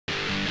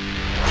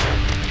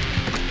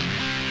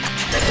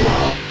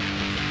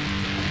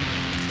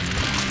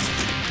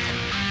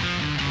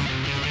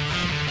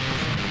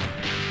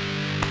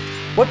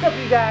What's up,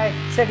 you guys?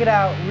 Check it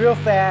out real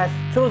fast.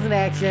 Tools in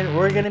action.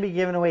 We're going to be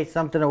giving away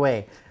something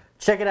away.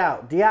 Check it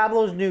out.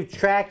 Diablo's new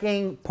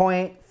tracking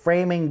point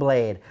framing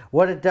blade.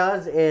 What it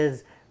does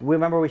is,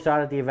 remember we saw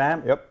it at the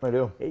event? Yep, I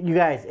do. You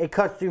guys, it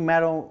cuts through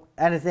metal,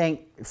 anything,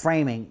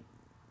 framing.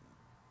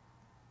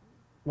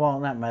 Well,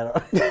 not metal.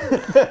 But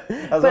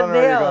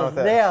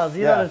nails,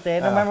 you know what I'm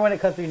saying? Remember when it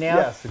cut through nails?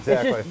 Yes,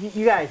 exactly. It's just,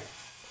 you guys,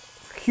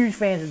 huge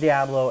fans of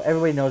Diablo.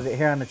 Everybody knows it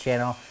here on the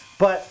channel.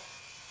 But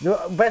the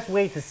best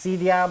way to see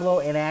Diablo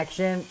in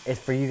action is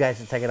for you guys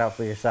to check it out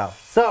for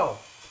yourself. So,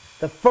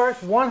 the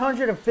first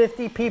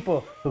 150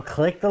 people who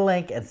click the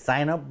link and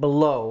sign up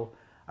below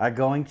are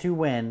going to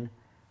win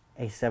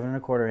a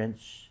 7¼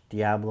 inch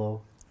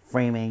Diablo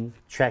framing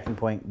tracking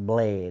point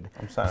blade.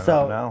 I'm signing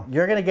up now.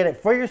 You're going to get it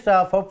for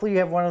yourself. Hopefully you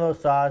have one of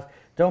those saws.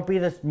 Don't be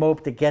this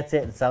mope that gets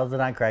it and sells it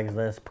on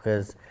Craigslist,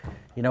 because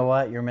you know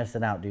what? You're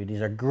missing out, dude.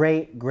 These are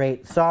great,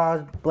 great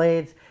saws,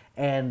 blades,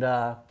 and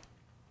I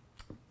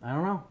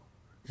don't know.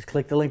 Just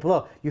click the link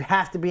below. You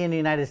have to be in the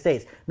United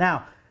States.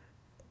 Now,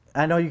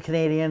 I know you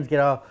Canadians get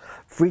all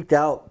freaked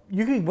out.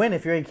 You can win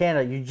if you're in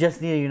Canada. You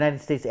just need a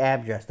United States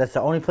address. That's the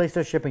only place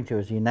they're shipping to,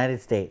 is the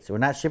United States. So we're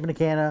not shipping to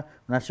Canada.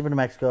 We're not shipping to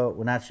Mexico.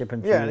 We're not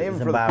shipping to Zimbabwe. Yeah, and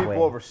even for the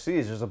people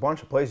overseas, there's a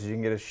bunch of places you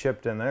can get it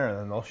shipped in there, and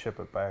then they'll ship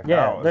it back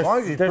out. As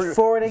long as you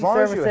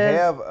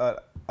have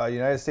a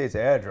United States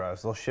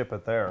address, they'll ship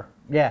it there.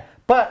 Yeah,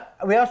 but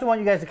we also want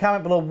you guys to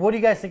comment below. What do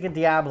you guys think of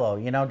Diablo?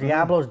 You know,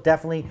 Diablo's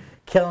definitely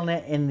killing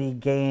it in the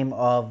game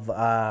of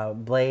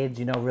blades.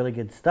 You know, really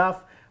good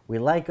stuff. We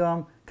like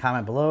them.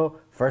 Comment below.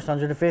 First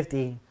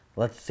 150.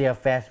 Let's see how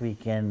fast we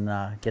can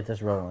get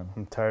this rolling.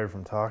 I'm tired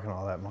from talking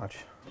all that much.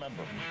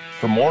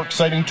 For more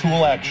exciting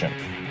tool action,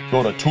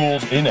 go to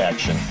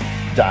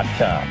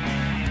toolsinaction.com.